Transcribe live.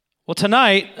Well,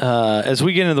 tonight, as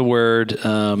we get into the Word,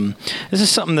 this is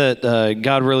something that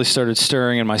God really started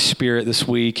stirring in my spirit this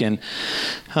week, and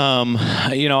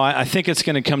I think it's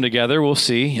going to come together. We'll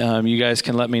see. You guys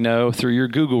can let me know through your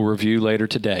Google review later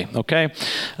today. Okay,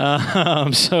 part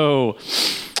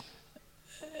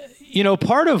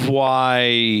of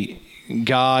why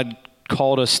God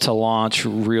called us to launch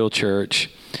Real Church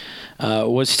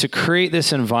was to create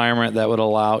this environment that would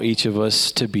allow each of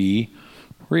us to be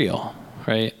real.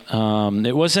 Right.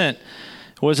 It wasn't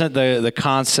the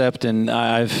concept, and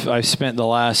I've spent the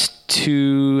last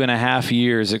 2.5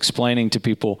 years explaining to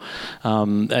people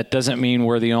that doesn't mean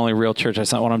we're the only real church.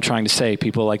 That's not what I'm trying to say.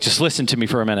 People just listen to me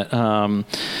for a minute.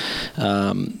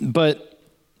 But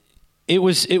it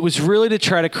was really to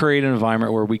try to create an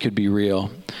environment where we could be real,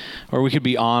 where we could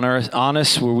be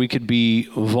honest, where we could be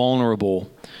vulnerable.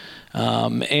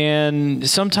 And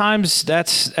sometimes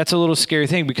that's a little scary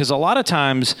thing, because a lot of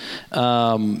times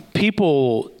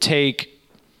people take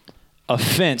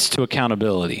offense to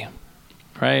accountability,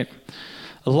 right?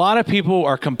 A lot of people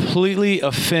are completely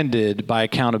offended by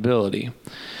accountability.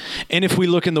 And if we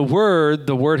look in the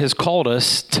Word has called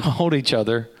us to hold each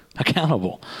other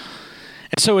accountable.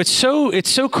 And so it's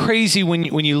so crazy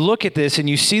when you look at this and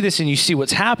you see this and you see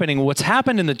what's happening. What's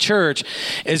happened in the church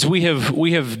is we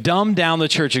have dumbed down the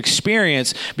church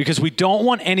experience because we don't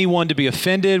want anyone to be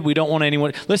offended. We don't want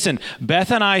anyone. Listen, Beth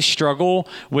and I struggle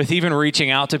with even reaching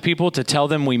out to people to tell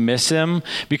them we miss them,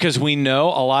 because we know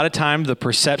a lot of time the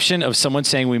perception of someone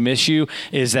saying we miss you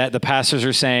is that the pastors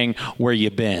are saying, "Where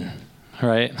you been?"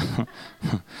 Right?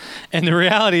 And the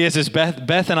reality is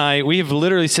Beth and I, we have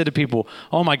literally said to people,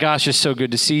 "Oh my gosh, it's so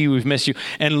good to see you. We've missed you."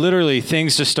 And literally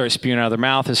things just start spewing out of their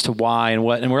mouth as to why and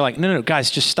what. And we're like, no,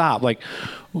 guys, just stop.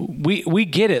 We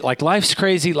get it. Life's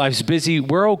crazy. Life's busy.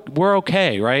 We're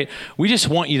okay, right? We just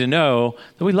want you to know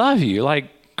that we love you.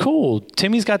 Cool.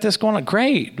 Timmy's got this going on.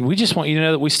 Great. We just want you to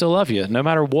know that we still love you, no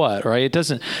matter what, right? It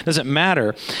doesn't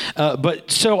matter. But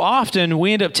so often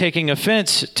we end up taking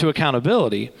offense to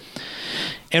accountability.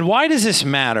 And why does this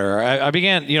matter? I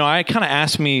began, I kind of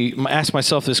asked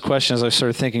myself this question as I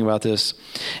started thinking about this.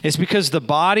 It's because the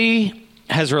body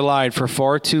has relied for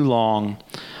far too long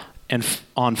and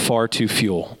on far too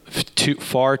few.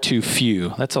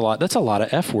 That's a lot of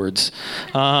F words.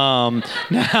 Now,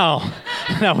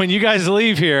 when you guys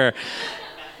leave here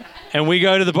and we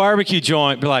go to the barbecue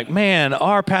joint, be like, "Man,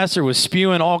 our pastor was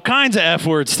spewing all kinds of F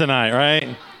words tonight,"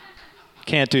 right?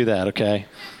 Can't do that, okay?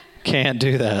 Can't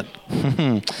do that.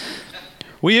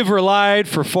 We have relied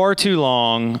for far too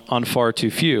long on far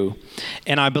too few.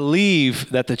 And I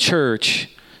believe that the church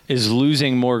is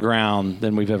losing more ground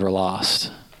than we've ever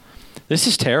lost. This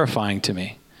is terrifying to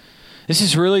me. This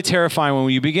is really terrifying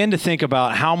when you begin to think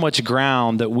about how much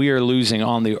ground that we are losing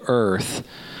on the earth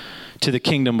to the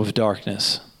kingdom of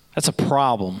darkness. That's a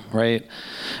problem, right?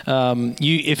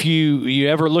 If you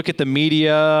ever look at the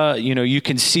media, you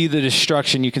can see the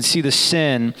destruction, you can see the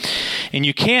sin, and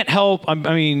you can't help.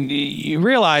 You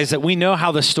realize that we know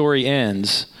how the story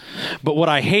ends, but what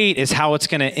I hate is how it's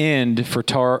going to end for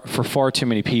far too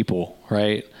many people,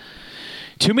 right?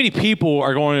 Too many people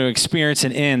are going to experience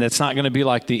an end that's not going to be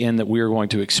like the end that we are going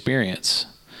to experience.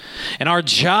 And our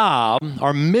job,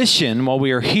 our mission while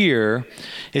we are here,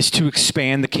 is to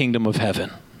expand the kingdom of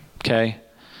heaven. Okay,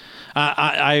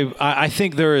 I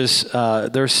think there's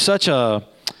such a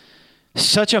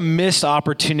missed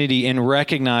opportunity in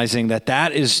recognizing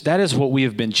that is what we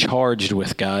have been charged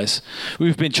with, guys. We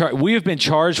have been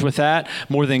charged with that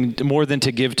more than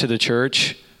to give to the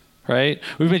church, right?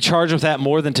 We've been charged with that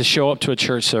more than to show up to a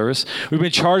church service. We've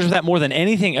been charged with that more than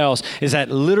anything else. Is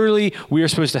that literally we are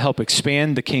supposed to help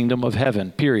expand the kingdom of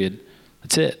heaven? Period.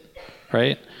 That's it,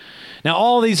 right? Now,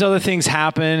 all these other things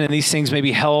happen, and these things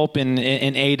maybe help and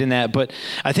aid in that, but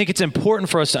I think it's important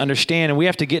for us to understand, and we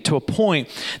have to get to a point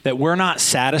that we're not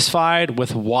satisfied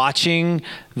with watching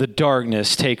the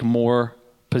darkness take more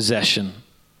possession.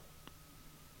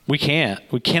 We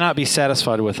cannot be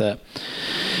satisfied with that.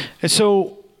 And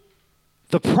so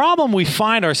the problem we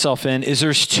find ourselves in is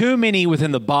there's too many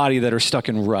within the body that are stuck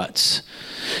in ruts.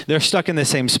 They're stuck in the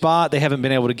same spot they haven't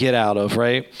been able to get out of,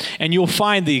 right? And you'll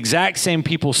find the exact same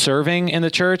people serving in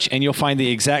the church, and you'll find the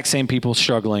exact same people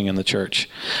struggling in the church.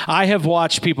 I have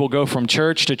watched people go from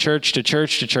church to church to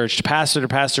church to church, to pastor to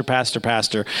pastor, pastor to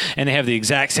pastor, and they have the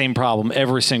exact same problem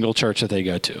every single church that they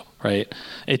go to, right?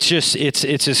 It's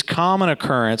this common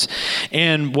occurrence.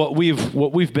 And what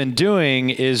we've been doing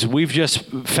is we've just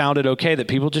found it okay that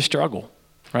people just struggle.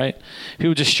 Right?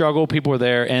 People just struggle. People are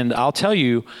there. And I'll tell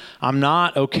you, I'm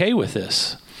not okay with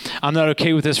this. I'm not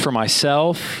okay with this for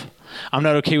myself. I'm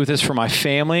not okay with this for my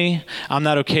family. I'm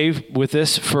not okay with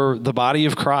this for the body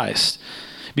of Christ.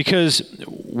 Because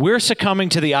we're succumbing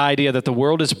to the idea that the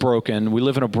world is broken. We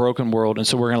live in a broken world, and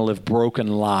so we're going to live broken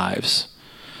lives.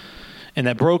 And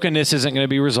that brokenness isn't going to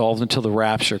be resolved until the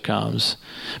rapture comes.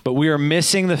 But we are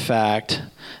missing the fact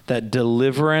that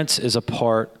deliverance is a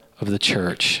part of the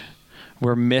church.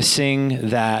 We're missing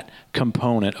that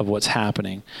component of what's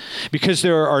happening. Because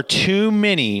there are too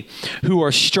many who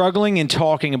are struggling and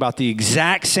talking about the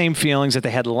exact same feelings that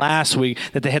they had last week,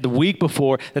 that they had the week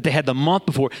before, that they had the month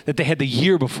before, that they had the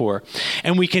year before.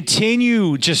 And we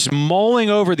continue just mulling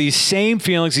over these same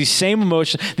feelings, these same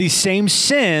emotions, these same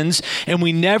sins, and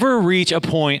we never reach a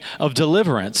point of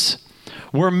deliverance.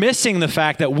 We're missing the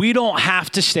fact that we don't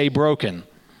have to stay broken.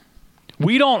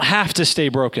 We don't have to stay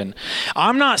broken.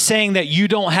 I'm not saying that you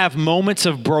don't have moments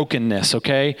of brokenness,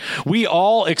 okay? We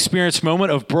all experience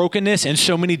moment of brokenness in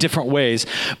so many different ways,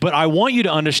 but I want you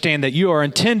to understand that you are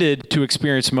intended to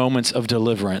experience moments of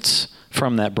deliverance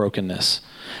from that brokenness.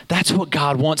 That's what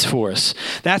God wants for us.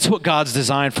 That's what God's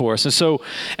designed for us. And so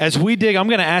as we dig, I'm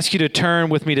going to ask you to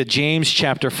turn with me to James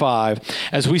chapter 5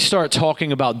 as we start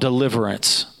talking about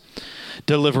deliverance.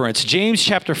 James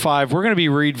chapter 5, we're going to be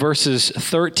read verses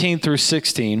 13 through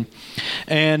 16.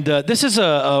 And this is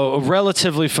a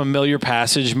relatively familiar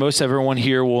passage. Most everyone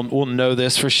here will know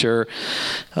this for sure.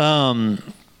 I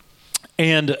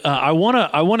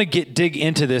want to dig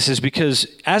into this is because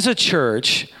as a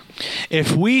church,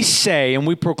 if we say and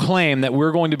we proclaim that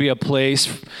we're going to be a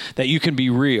place that you can be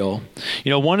real,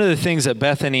 one of the things that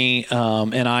Bethany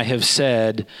and I have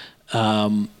said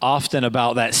often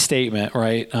about that statement,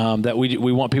 right? That we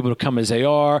want people to come as they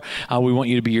are. We want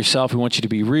you to be yourself. We want you to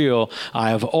be real.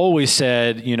 I have always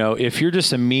said, if you're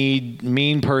just a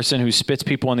mean person who spits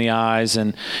people in the eyes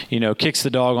and, kicks the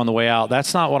dog on the way out,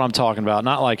 that's not what I'm talking about.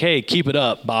 Not like, hey, keep it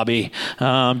up, Bobby.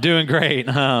 Doing great.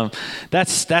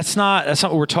 That's not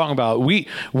what we're talking about.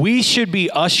 We should be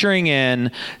ushering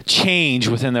in change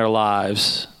within their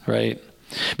lives, right?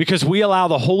 Because we allow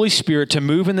the Holy Spirit to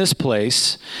move in this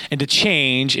place and to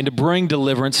change and to bring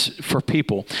deliverance for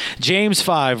people. James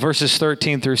 5, verses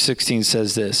 13 through 16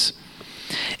 says this: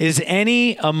 Is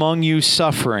any among you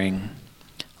suffering?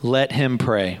 Let him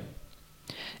pray.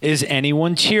 Is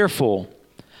anyone cheerful?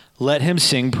 Let him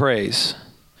sing praise.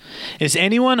 Is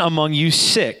anyone among you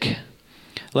sick?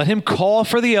 Let him call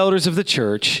for the elders of the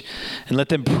church and let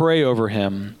them pray over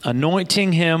him,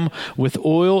 anointing him with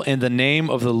oil in the name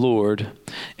of the Lord.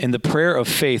 And the prayer of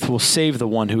faith will save the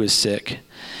one who is sick,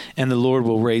 and the Lord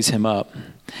will raise him up.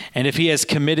 And if he has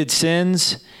committed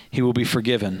sins, he will be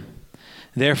forgiven.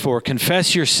 Therefore,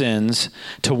 confess your sins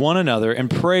to one another and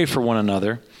pray for one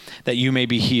another that you may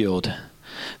be healed.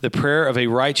 The prayer of a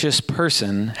righteous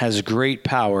person has great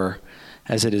power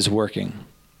as it is working.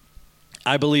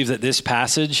 I believe that this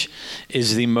passage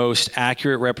is the most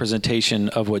accurate representation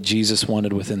of what Jesus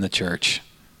wanted within the church.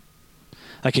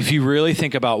 Like, if you really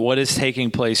think about what is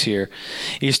taking place here,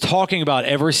 he's talking about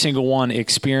every single one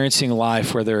experiencing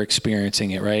life where they're experiencing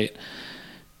it, right?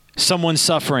 Someone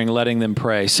suffering, letting them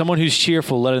pray. Someone who's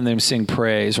cheerful, letting them sing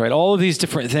praise, right? All of these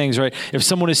different things, right? If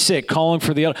someone is sick, calling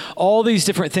for the other, all these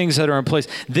different things that are in place.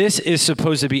 This is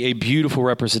supposed to be a beautiful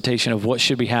representation of what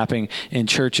should be happening in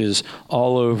churches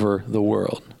all over the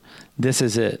world. This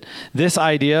is it. This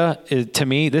idea, to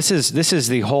me, this is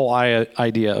the whole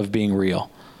idea of being real,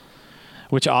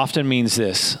 which often means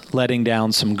this: letting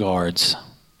down some guards.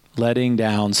 Letting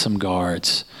down some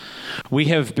guards. We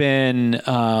have been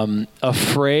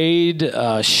afraid,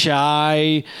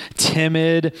 shy,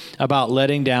 timid about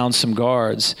letting down some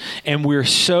guards. And we're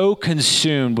so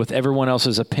consumed with everyone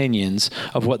else's opinions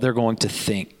of what they're going to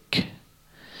think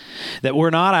that we're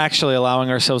not actually allowing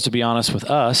ourselves to be honest with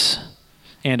us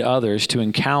and others to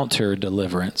encounter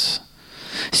deliverance.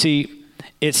 See,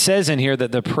 it says in here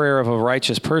that the prayer of a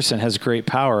righteous person has great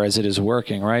power as it is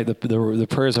working, right? The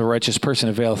prayers of a righteous person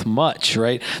availeth much,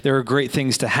 right? There are great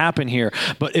things to happen here.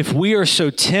 But if we are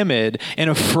so timid and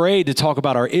afraid to talk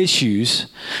about our issues,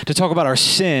 to talk about our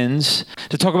sins,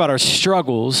 to talk about our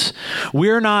struggles,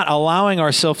 we're not allowing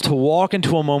ourselves to walk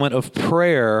into a moment of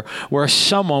prayer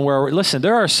listen,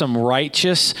 there are some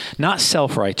righteous, not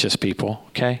self-righteous people,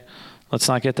 okay? Let's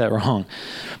not get that wrong.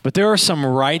 But there are some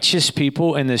righteous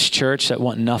people in this church that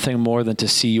want nothing more than to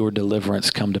see your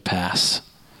deliverance come to pass.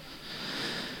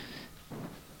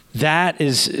 that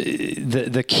is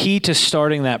the key to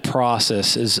starting that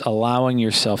process is allowing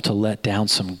yourself to let down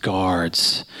some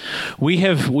guards. We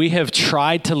have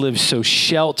tried to live so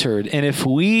sheltered, and if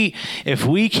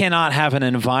we cannot have an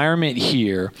environment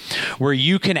here where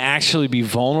you can actually be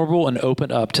vulnerable and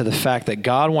open up to the fact that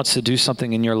God wants to do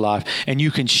something in your life, and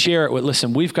you can share it with,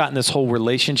 listen, we've gotten this whole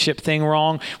relationship thing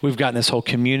wrong. We've gotten this whole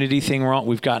community thing wrong.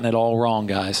 We've gotten it all wrong,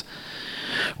 guys.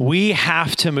 We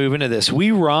have to move into this.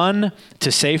 We run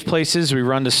to safe places. We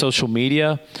run to social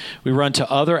media. We run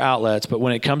to other outlets. But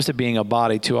when it comes to being a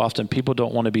body, too often people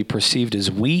don't want to be perceived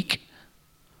as weak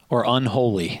or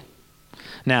unholy.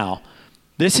 Now,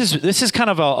 this is kind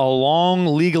of a long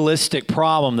legalistic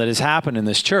problem that has happened in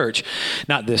this church.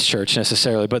 Not this church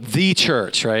necessarily, but the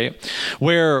church, right?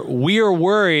 Where we are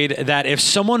worried that if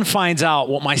someone finds out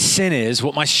what my sin is,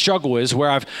 what my struggle is, where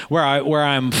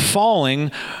I'm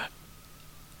falling,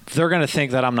 they're going to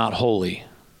think that I'm not holy.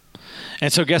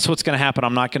 And so guess what's going to happen?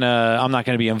 I'm not going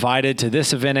to be invited to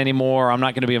this event anymore. I'm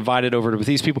not going to be invited over with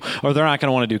these people, or they're not going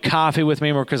to want to do coffee with me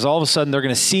anymore, because all of a sudden they're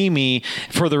going to see me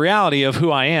for the reality of who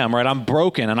I am, right? I'm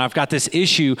broken and I've got this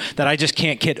issue that I just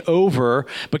can't get over.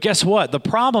 But guess what? The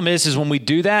problem is when we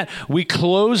do that, we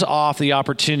close off the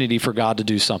opportunity for God to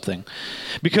do something.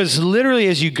 Because literally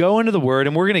as you go into the Word,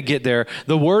 and we're going to get there,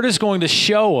 the Word is going to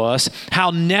show us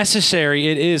how necessary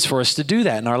it is for us to do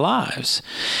that in our lives.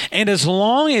 And as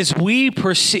long as we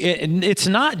perceive, it's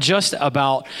not just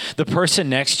about the person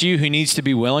next to you who needs to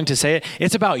be willing to say it.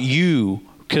 It's about you.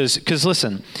 Because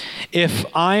listen, if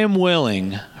I am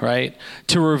willing, right,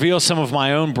 to reveal some of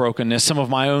my own brokenness, some of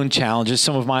my own challenges,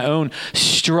 some of my own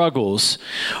struggles,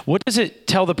 what does it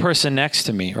tell the person next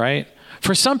to me, right?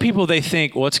 For some people, they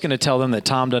think, well, it's going to tell them that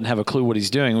Tom doesn't have a clue what he's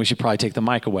doing. We should probably take the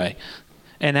mic away.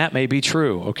 And that may be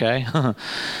true, okay?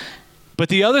 But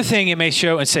the other thing it may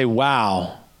show and say,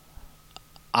 wow,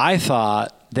 I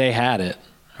thought they had it,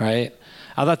 right?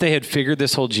 I thought they had figured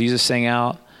this whole Jesus thing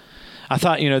out. I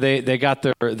thought, they got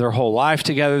their whole life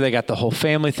together. They got the whole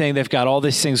family thing. They've got all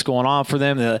these things going on for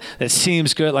them that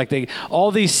seems good. Like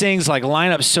all these things like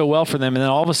line up so well for them. And then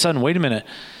all of a sudden, wait a minute,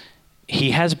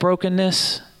 he has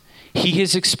brokenness. He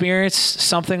has experienced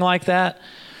something like that.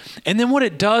 And then what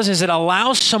it does is it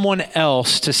allows someone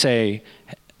else to say,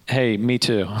 hey, me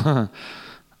too.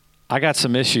 I got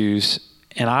some issues.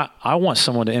 And I want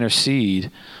someone to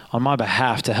intercede on my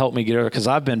behalf to help me get over it, because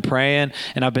I've been praying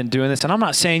and I've been doing this. And I'm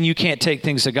not saying you can't take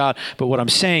things to God, but what I'm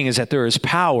saying is that there is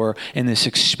power in this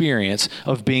experience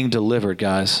of being delivered,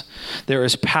 guys. There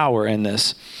is power in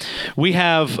this. We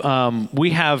have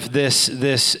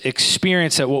this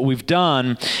experience that what we've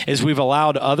done is we've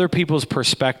allowed other people's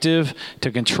perspective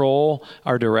to control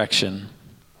our direction.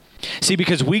 See,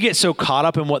 because we get so caught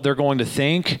up in what they're going to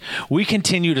think, we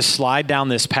continue to slide down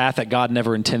this path that God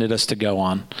never intended us to go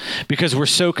on, because we're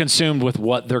so consumed with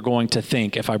what they're going to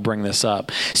think if I bring this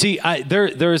up. See,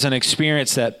 there is an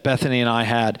experience that Bethany and I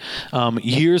had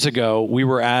years ago. We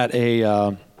were at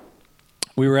a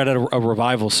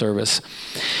revival service.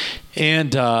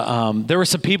 And there were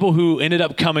some people who ended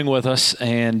up coming with us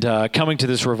and coming to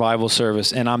this revival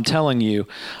service. And I'm telling you,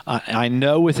 I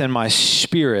know within my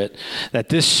spirit that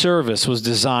this service was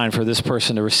designed for this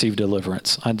person to receive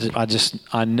deliverance.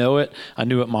 I know it. I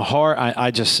knew it in my heart.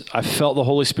 I felt the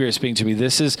Holy Spirit speaking to me.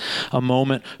 This is a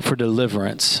moment for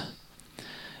deliverance.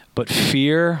 But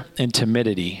fear and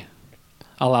timidity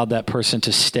allowed that person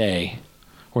to stay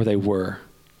where they were.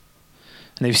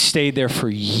 And they've stayed there for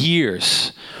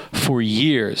years.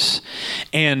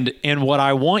 And what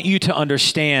I want you to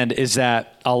understand is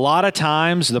that a lot of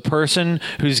times the person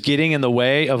who's getting in the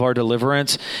way of our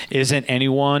deliverance isn't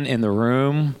anyone in the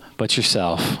room but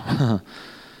yourself.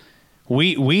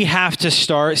 We have to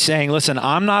start saying, listen,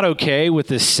 I'm not okay with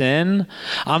this sin.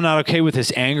 I'm not okay with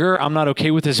this anger. I'm not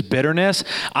okay with this bitterness.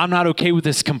 I'm not okay with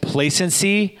this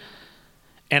complacency.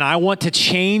 And I want to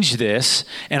change this,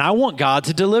 and I want God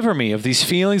to deliver me of these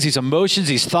feelings, these emotions,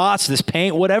 these thoughts, this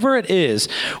pain, whatever it is.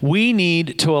 We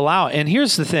need to allow it. And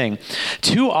here's the thing.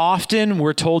 Too often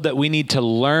we're told that we need to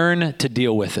learn to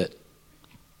deal with it,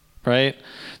 right?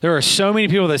 There are so many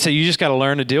people that say you just got to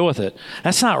learn to deal with it.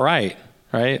 That's not right.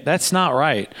 Right? That's not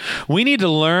right. We need to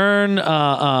learn,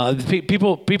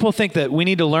 people think that we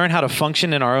need to learn how to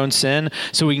function in our own sin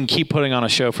so we can keep putting on a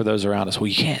show for those around us. Well,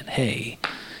 you can't. Hey,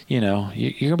 you're going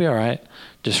to be all right.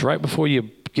 Just right before you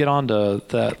get onto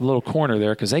that little corner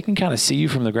there, because they can kind of see you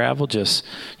from the gravel, just,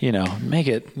 make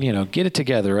it, get it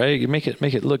together, right? You make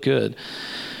it look good.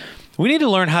 We need to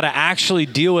learn how to actually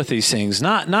deal with these things,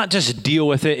 not just deal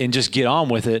with it and just get on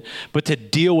with it, but to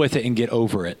deal with it and get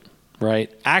over it.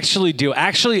 right?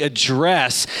 Actually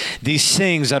address these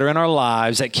things that are in our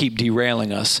lives that keep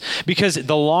derailing us. Because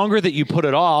the longer that you put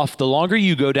it off, the longer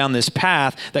you go down this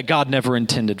path that God never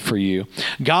intended for you.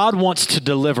 God wants to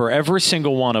deliver every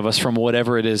single one of us from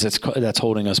whatever it is that's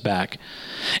holding us back.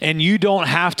 And you don't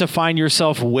have to find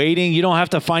yourself waiting. You don't have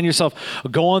to find yourself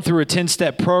going through a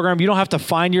 10-step program. You don't have to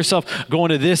find yourself going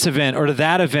to this event or to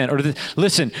that event.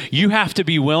 Listen, you have to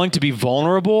be willing to be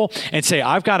vulnerable and say,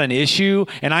 I've got an issue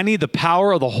and I need the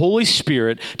power of the Holy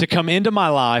Spirit to come into my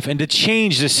life and to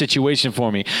change this situation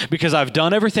for me, because I've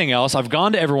done everything else. I've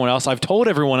gone to everyone else. I've told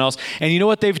everyone else. And you know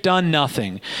what? They've done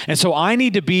nothing. And so I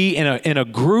need to be in a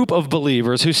group of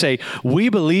believers who say, we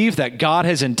believe that God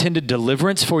has intended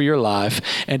deliverance for your life,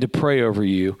 and to pray over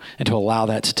you and to allow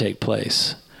that to take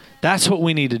place. That's what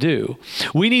we need to do.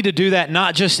 We need to do that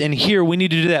not just in here. We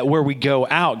need to do that where we go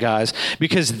out, guys,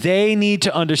 because they need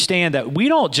to understand that we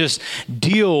don't just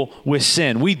deal with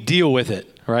sin. We deal with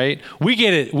it, right? We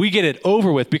get it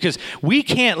over with, because we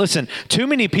can't, listen, too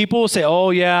many people will say,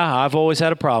 oh yeah, I've always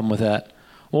had a problem with that.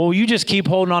 Well, you just keep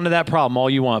holding on to that problem all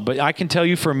you want. But I can tell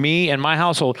you, for me and my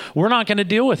household, we're not going to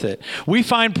deal with it. We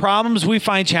find problems, we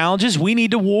find challenges. We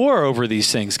need to war over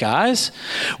these things, guys.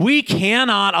 We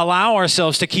cannot allow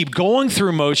ourselves to keep going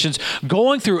through motions,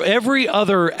 going through every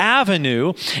other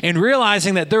avenue, and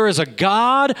realizing that there is a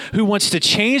God who wants to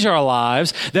change our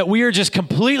lives that we are just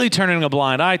completely turning a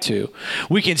blind eye to.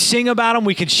 We can sing about him,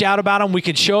 we can shout about him, we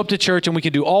can show up to church, and we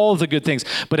can do all of the good things.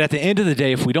 But at the end of the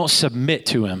day, if we don't submit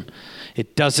to him,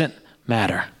 it doesn't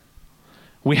matter.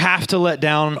 We have to let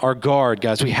down our guard,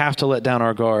 guys. We have to let down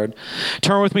our guard.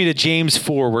 Turn with me to James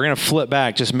 4. We're going to flip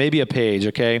back just maybe a page,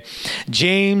 okay?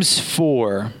 James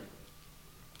 4.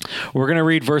 We're going to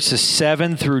read verses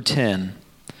 7 through 10.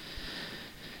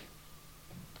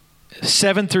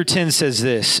 7 through 10 says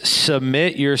this: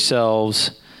 submit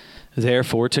yourselves,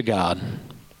 therefore, to God.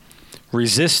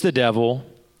 Resist the devil,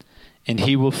 and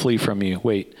he will flee from you.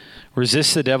 Wait,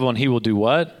 resist the devil, and he will do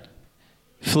what?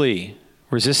 Flee.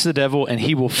 Resist the devil and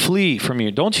he will flee from you.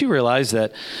 Don't you realize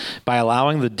that by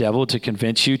allowing the devil to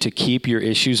convince you to keep your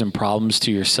issues and problems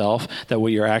to yourself, that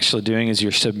what you're actually doing is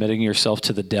you're submitting yourself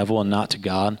to the devil and not to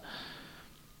God?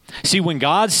 See, when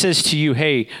God says to you,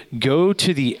 hey, go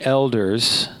to the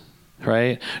elders,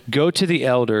 right? Go to the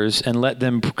elders and let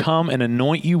them come and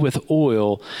anoint you with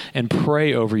oil and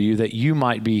pray over you that you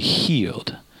might be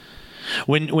healed.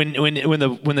 When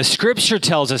the scripture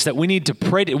tells us that we need to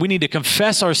pray, we need to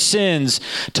confess our sins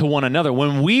to one another.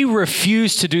 When we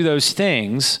refuse to do those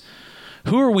things,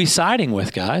 who are we siding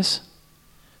with, guys?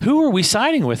 Who are we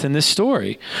siding with in this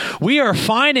story? We are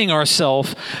finding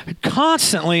ourselves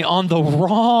constantly on the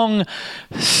wrong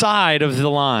side of the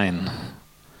line,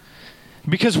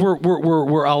 because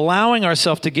we're allowing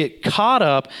ourselves to get caught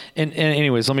up in.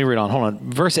 Anyways, let me read on. Hold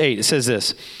on. Verse 8, it says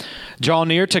this: draw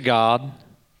near to God,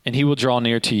 and he will draw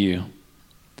near to you.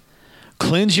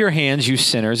 Cleanse your hands, you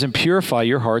sinners, and purify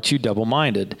your hearts, you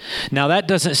double-minded. Now, that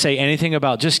doesn't say anything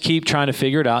about just keep trying to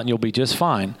figure it out and you'll be just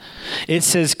fine. It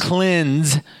says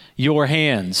cleanse your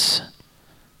hands.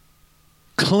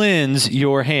 Cleanse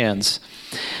your hands.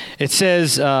 It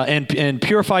says, and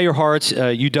purify your hearts,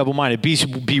 you double-minded.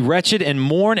 Be wretched and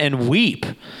mourn and weep.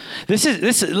 Listen,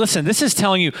 this is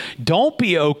telling you, don't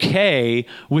be okay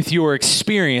with your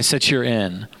experience that you're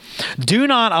in. Do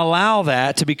not allow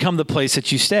that to become the place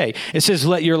that you stay. It says,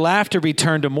 let your laughter be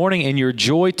turned to mourning and your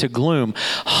joy to gloom.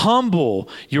 Humble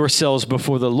yourselves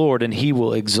before the Lord, and he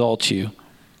will exalt you.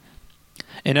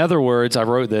 In other words, I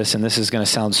wrote this, and this is going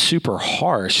to sound super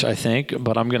harsh, I think,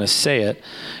 but I'm going to say it,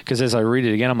 because as I read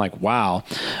it again, I'm like, wow.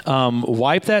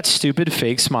 Wipe that stupid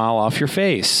fake smile off your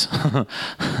face.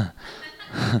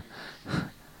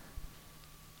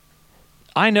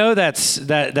 I know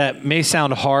that may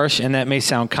sound harsh and that may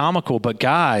sound comical, but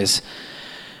guys,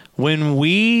 when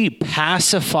we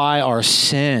pacify our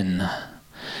sin,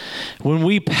 when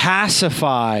we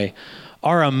pacify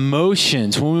our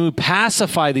emotions, when we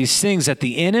pacify these things that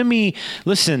the enemy,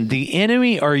 listen, the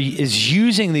enemy is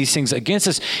using these things against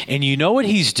us, and you know what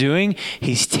he's doing?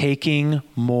 He's taking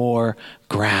more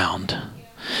ground.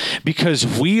 Because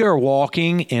we are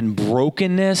walking in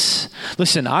brokenness.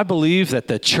 Listen, I believe that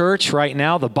the church right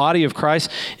now, the body of Christ,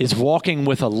 is walking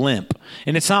with a limp.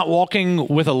 And it's not walking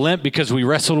with a limp because we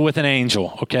wrestled with an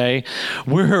angel, okay?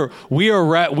 We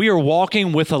are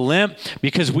walking with a limp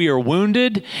because we are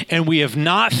wounded, and we have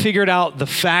not figured out the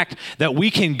fact that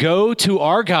we can go to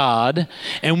our God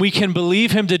and we can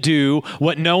believe him to do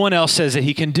what no one else says that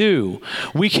he can do.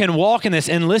 We can walk in this.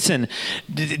 And listen,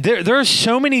 there are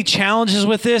so many challenges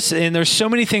with this, and there's so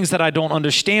many things that I don't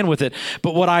understand with it.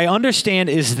 But what I understand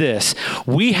is this: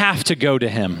 we have to go to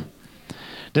him.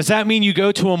 Does that mean you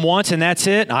go to him once and that's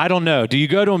it? I don't know. Do you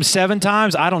go to him 7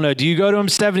 times? I don't know. Do you go to him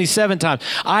 77 times?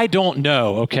 I don't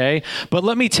know, okay? But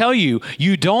let me tell you,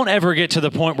 you don't ever get to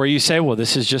the point where you say, well,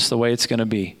 this is just the way it's going to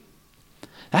be.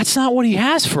 That's not what he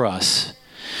has for us.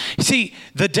 You see,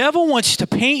 the devil wants to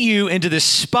paint you into this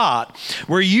spot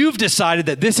where you've decided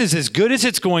that this is as good as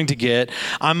it's going to get.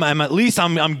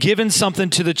 I'm giving something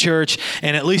to the church,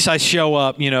 and at least I show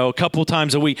up, a couple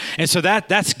times a week. And so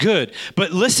that's good.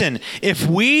 But listen, if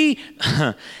we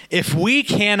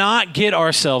cannot get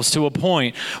ourselves to a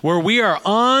point where we are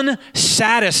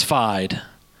unsatisfied,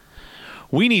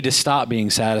 we need to stop being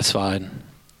satisfied.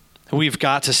 We've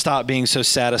got to stop being so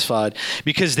satisfied,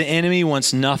 because the enemy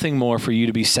wants nothing more for you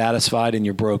to be satisfied in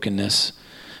your brokenness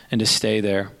and to stay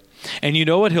there. And you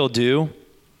know what he'll do?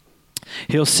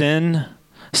 He'll send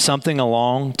something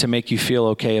along to make you feel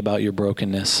okay about your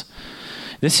brokenness.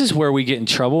 This is where we get in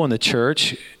trouble in the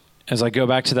church, as I go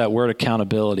back to that word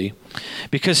accountability,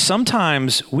 because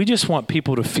sometimes we just want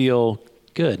people to feel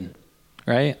good,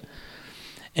 right?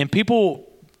 And people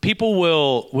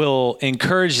will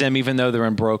encourage them even though they're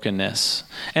in brokenness.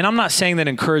 And I'm not saying that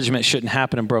encouragement shouldn't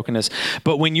happen in brokenness,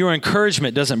 but when your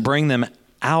encouragement doesn't bring them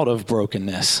out of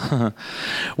brokenness,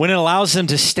 when it allows them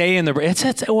to stay in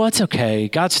it's okay.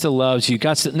 God still loves you.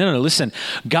 No, listen.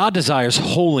 God desires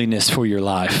holiness for your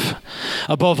life.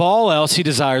 Above all else, he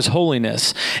desires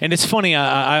holiness. And it's funny,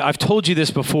 I've told you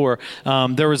this before.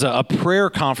 There was a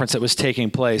prayer conference that was taking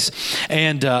place,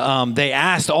 and they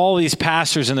asked all these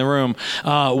pastors in the room,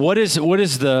 what is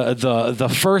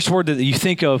the first word that you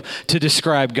think of to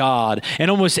describe God?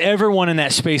 And almost everyone in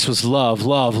that space was love,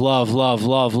 love, love, love,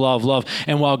 love, love, love.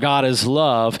 And while God is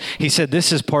love, he said,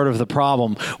 this is part of the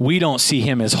problem. We don't see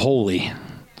him as holy.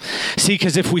 See,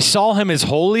 because if we saw him as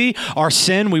holy, our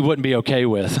sin we wouldn't be okay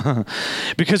with.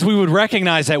 Because we would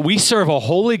recognize that we serve a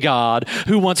holy God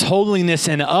who wants holiness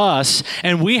in us,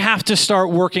 and we have to start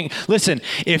working. Listen,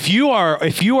 if you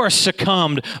are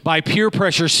succumbed by peer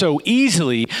pressure so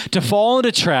easily to fall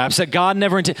into traps that God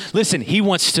never intended, listen, he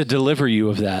wants to deliver you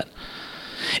of that.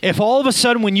 If all of a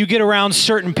sudden when you get around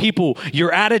certain people,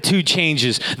 your attitude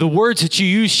changes, the words that you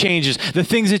use changes, the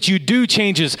things that you do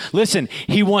changes, listen,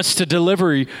 he wants to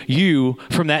deliver you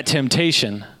from that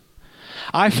temptation.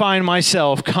 I find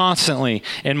myself constantly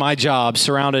in my job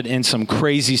surrounded in some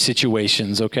crazy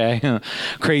situations, okay?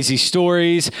 Crazy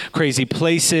stories, crazy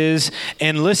places.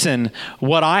 And listen,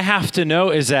 what I have to know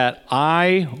is that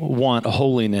I want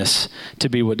holiness to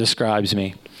be what describes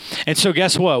me. And so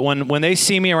guess what? When they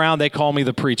see me around, they call me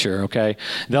the preacher, okay?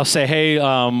 They'll say, hey,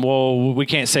 well, we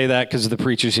can't say that because the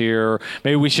preacher's here, or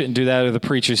maybe we shouldn't do that or the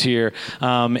preacher's here.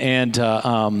 The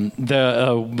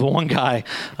one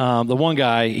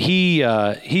guy,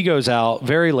 he goes out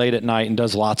very late at night and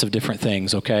does lots of different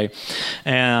things, okay?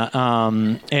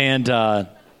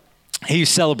 He's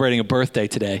celebrating a birthday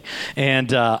today,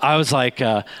 and I was like,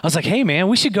 hey man,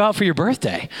 we should go out for your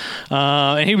birthday.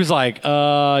 And he was like,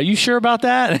 you sure about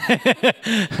that?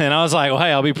 And I was like, well,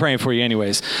 hey, I'll be praying for you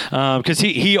anyways, because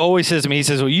he always says to me, he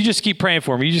says, well, you just keep praying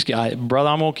for me. Brother,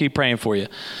 I'm gonna keep praying for you.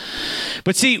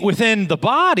 But see, within the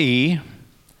body,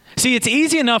 it's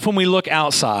easy enough when we look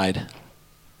outside.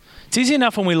 It's easy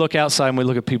enough when we look outside and we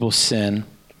look at people's sin.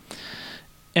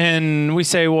 And we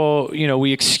say, well,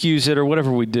 we excuse it or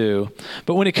whatever we do.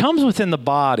 But when it comes within the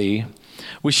body,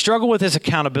 we struggle with this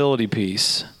accountability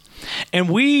piece. And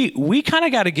we kind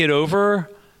of got to get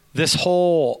over this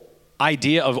whole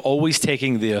idea of always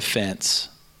taking the offense,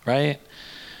 right?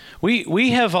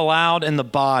 We have allowed in the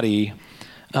body,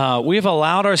 we have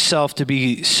allowed ourselves to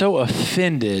be so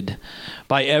offended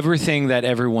by everything that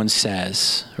everyone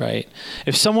says, right?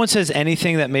 If someone says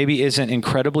anything that maybe isn't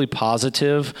incredibly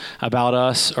positive about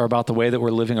us or about the way that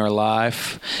we're living our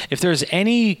life, if there's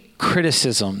any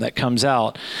criticism that comes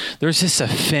out, there's this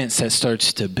offense that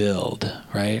starts to build,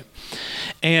 right?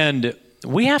 And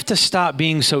we have to stop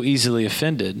being so easily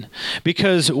offended,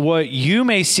 because what you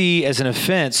may see as an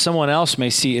offense, someone else may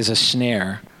see as a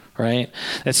snare. Right?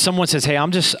 That someone says, hey, I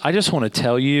just want to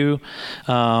tell you,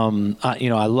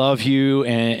 I love you,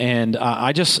 and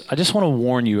I just want to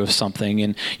warn you of something.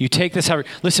 And you take this,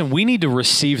 listen, we need to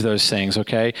receive those things,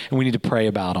 okay? And we need to pray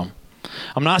about them.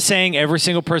 I'm not saying every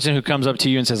single person who comes up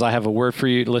to you and says, I have a word for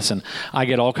you. Listen, I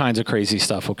get all kinds of crazy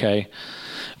stuff, okay?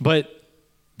 But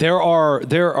there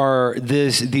are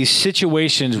these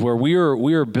situations where we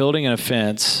are building an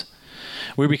offense.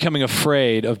 We're becoming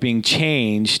afraid of being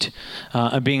changed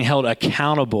and being held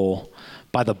accountable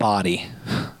by the body,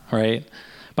 right?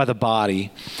 By the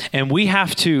body. And we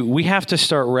have to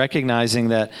start recognizing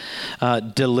that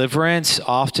deliverance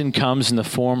often comes in the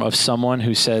form of someone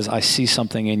who says, I see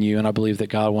something in you and I believe that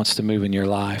God wants to move in your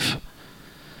life.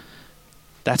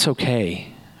 That's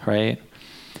okay, right?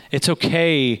 It's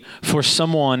okay for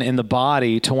someone in the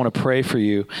body to want to pray for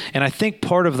you. And I think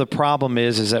part of the problem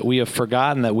is that we have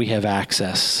forgotten that we have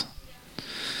access.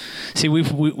 See,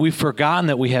 we've forgotten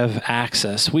that we have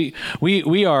access. We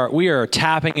are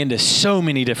tapping into so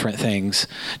many different things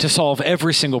to solve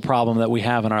every single problem that we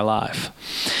have in our life.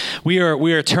 We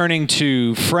are turning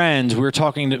to friends. We're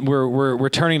turning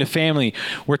to family.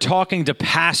 We're talking to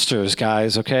pastors,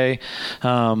 guys. Okay.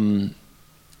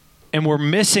 And we're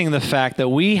missing the fact that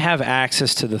we have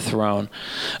access to the throne.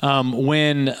 I'm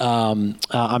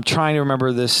trying to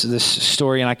remember this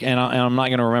story, and I'm not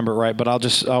going to remember it right, but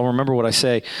I'll remember what I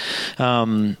say.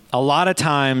 A lot of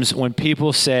times when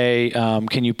people say,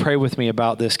 "Can you pray with me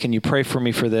about this? Can you pray for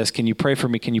me for this? Can you pray for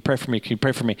me? Can you pray for me? Can you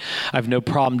pray for me?" I have no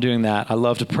problem doing that. I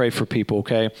love to pray for people.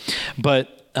 Okay,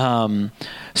 but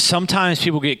sometimes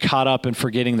people get caught up in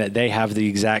forgetting that they have the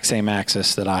exact same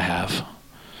access that I have,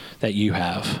 that you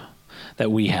have, that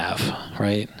we have,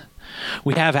 right?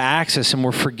 We have access and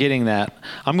we're forgetting that.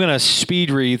 I'm going to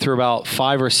speed read through about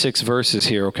 5 or 6 verses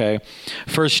here, okay?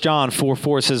 1 John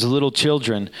 4:4 says, "Little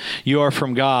children, you are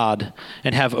from God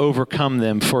and have overcome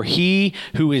them, for he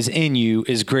who is in you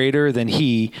is greater than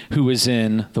he who is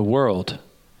in the world."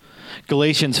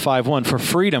 Galatians 5:1, "For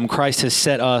freedom Christ has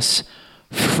set us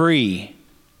free."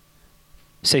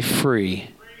 Say free.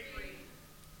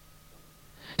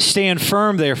 "Stand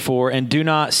firm, therefore, and do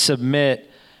not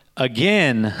submit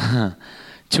again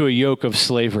to a yoke of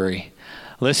slavery."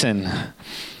 Listen,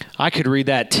 I could read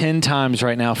that 10 times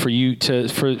right now for you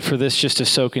for this just to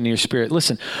soak into your spirit.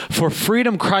 Listen, "For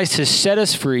freedom Christ has set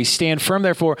us free. Stand firm,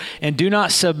 therefore, and do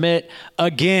not submit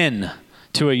again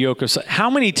to a yoke of slavery." How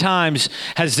many times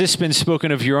has this been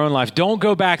spoken of your own life? Don't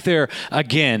go back there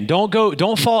again.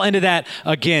 Don't fall into that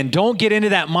again. Don't get into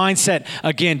that mindset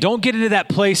again. Don't get into that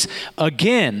place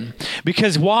again.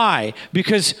 Because why?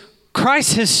 Because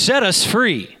Christ has set us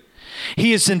free.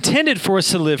 He is intended for us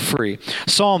to live free.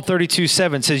 Psalm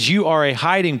 32:7 says, "You are a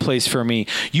hiding place for me.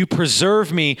 You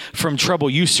preserve me from trouble.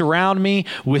 You surround me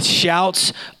with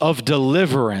shouts of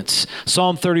deliverance."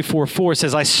 Psalm 34:4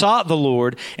 says, "I sought the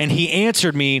Lord, and he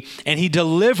answered me, and he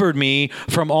delivered me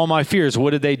from all my fears." What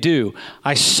did they do?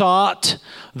 I sought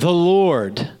the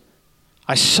Lord.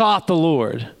 I sought the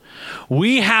Lord.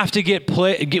 We have to get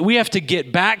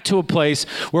back to a place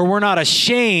where we're not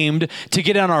ashamed to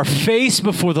get on our face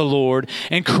before the Lord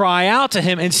and cry out to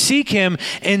him and seek him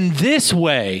in this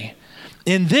way.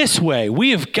 In this way,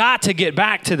 we have got to get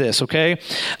back to this, okay?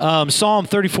 Psalm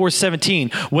 34:17,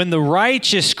 "When the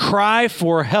righteous cry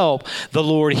for help, the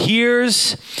Lord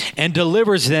hears and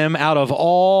delivers them out of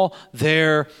all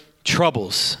their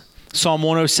troubles." Psalm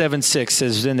 107:6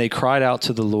 says, "Then they cried out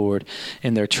to the Lord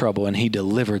in their trouble, and he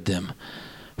delivered them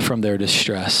from their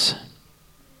distress."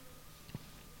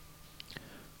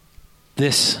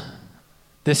 This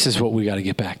is what we got to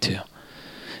get back to.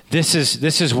 This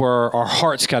is where our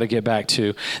hearts got to get back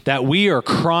to, that we are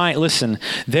crying. Listen,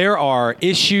 there are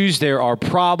issues, there are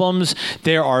problems,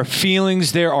 there are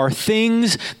feelings, there are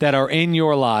things that are in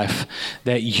your life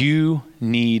that you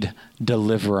need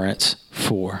deliverance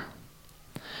for.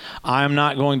 I'm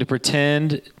not going to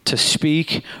pretend to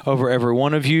speak over every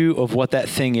one of you of what that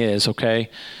thing is, okay,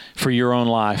 for your own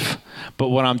life. But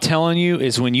what I'm telling you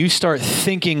is when you start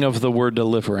thinking of the word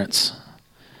deliverance,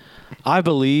 I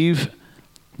believe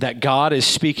that God is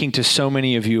speaking to so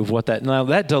many of you of what that. Now,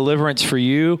 that deliverance for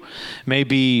you may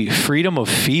be freedom of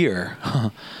fear.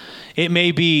 It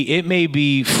may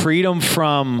be freedom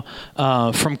from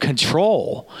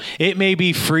control. It may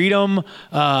be freedom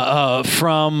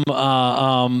from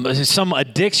some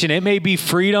addiction. It may be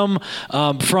freedom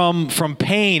from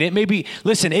pain. It may be,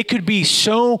 listen, it could be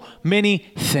so many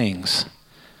things.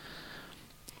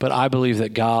 But I believe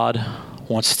that God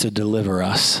wants to deliver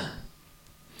us.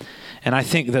 And I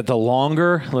think that the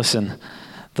longer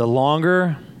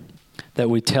that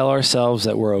we tell ourselves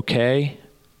that we're okay,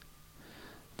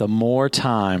 the more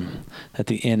time that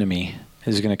the enemy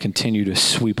is going to continue to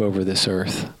sweep over this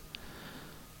earth.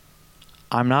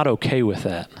 I'm not okay with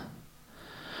that.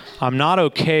 I'm not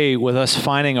okay with us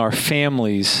finding our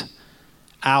families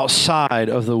outside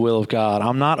of the will of God.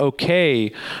 I'm not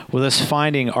okay with us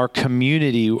finding our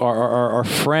community, our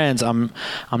friends. I'm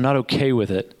not okay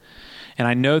with it. And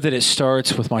I know that it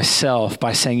starts with myself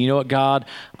by saying, you know what, God,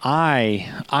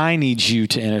 I need you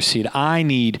to intercede. I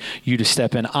need you to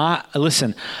step in. I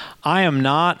am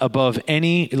not above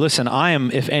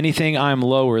if anything, I am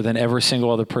lower than every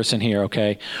single other person here,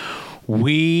 okay?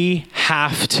 We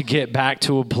have to get back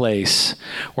to a place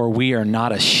where we are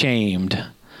not ashamed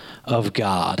of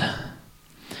God.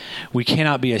 We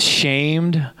cannot be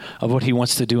ashamed of what he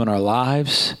wants to do in our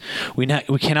lives. We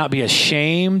cannot be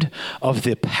ashamed of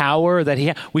the power that he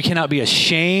has. We cannot be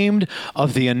ashamed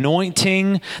of the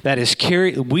anointing that is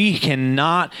carried. We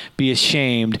cannot be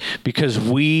ashamed because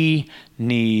we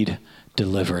need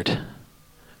delivered.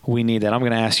 We need that. I'm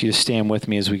going to ask you to stand with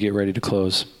me as we get ready to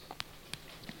close.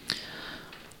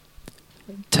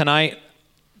 Tonight,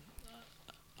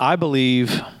 I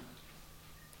believe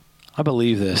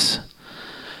this.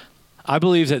 I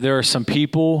believe that there are some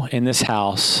people in this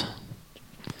house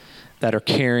that are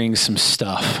carrying some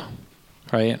stuff,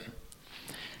 right?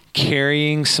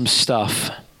 Carrying some stuff.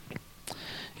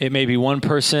 It may be one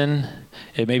person,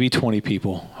 it may be 20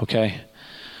 people, okay?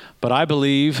 But I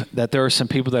believe that there are some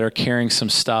people that are carrying some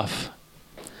stuff.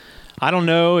 I don't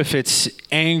know if it's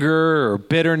anger or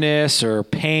bitterness or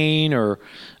pain or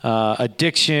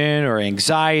addiction or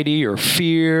anxiety or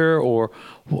fear or,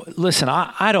 listen,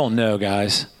 I don't know,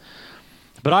 guys.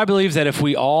 But I believe that if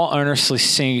we all earnestly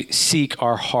seek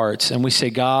our hearts and we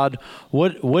say, God,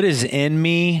 what is in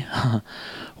me?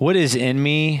 What is in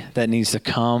me that needs to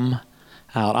come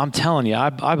out? I'm telling you,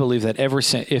 I believe that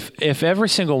if every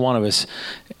single one of us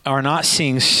are not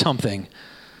seeing something,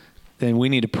 then we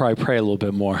need to probably pray a little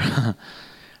bit more.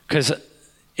 Because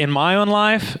in my own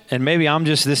life, and maybe I'm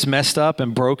just this messed up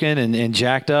and broken and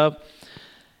jacked up,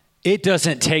 it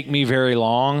doesn't take me very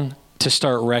long to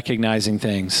start recognizing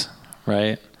things,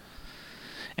 right?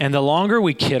 And the longer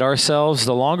we kid ourselves,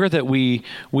 the longer that we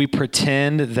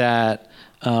pretend that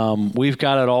we've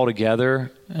got it all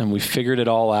together and we figured it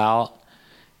all out,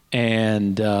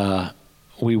 and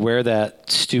we wear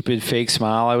that stupid fake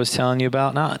smile I was telling you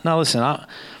about. Now listen,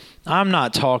 I'm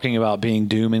not talking about being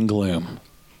doom and gloom.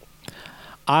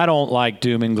 I don't like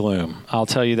doom and gloom. I'll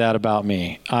tell you that about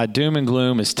me. Doom and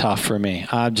gloom is tough for me.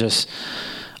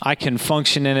 I can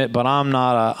function in it, but I'm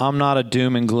not a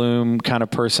doom and gloom kind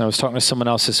of person. I was talking to someone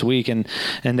else this week, and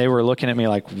they were looking at me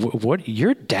like, "What?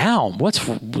 You're down?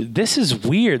 This is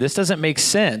weird. This doesn't make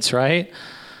sense, right?"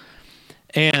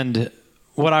 And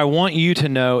what I want you to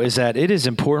know is that it is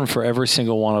important for every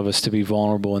single one of us to be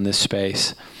vulnerable in this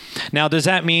space. Now, does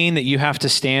that mean that you have to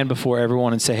stand before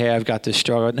everyone and say, "Hey, I've got this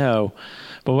struggle"? No.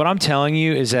 But what I'm telling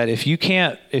you is that if you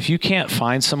can't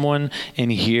find someone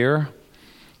in here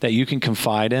that you can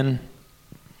confide in,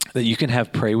 that you can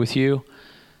have pray with you,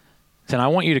 then I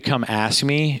want you to come ask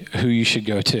me who you should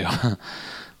go to.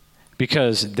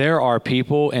 Because there are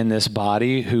people in this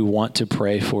body who want to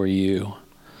pray for you.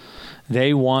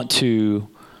 They want to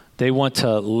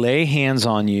lay hands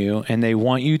on you, and they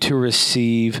want you to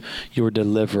receive your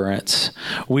deliverance.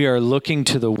 We are looking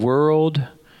to the world.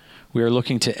 We are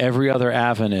looking to every other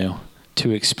avenue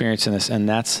to experiencing this, and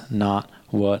that's not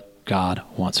what God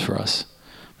wants for us.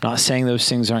 I'm not saying those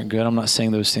things aren't good. I'm not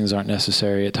saying those things aren't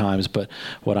necessary at times, but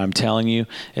what I'm telling you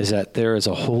is that there is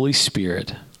a Holy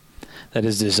Spirit that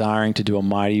is desiring to do a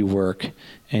mighty work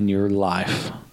in your life.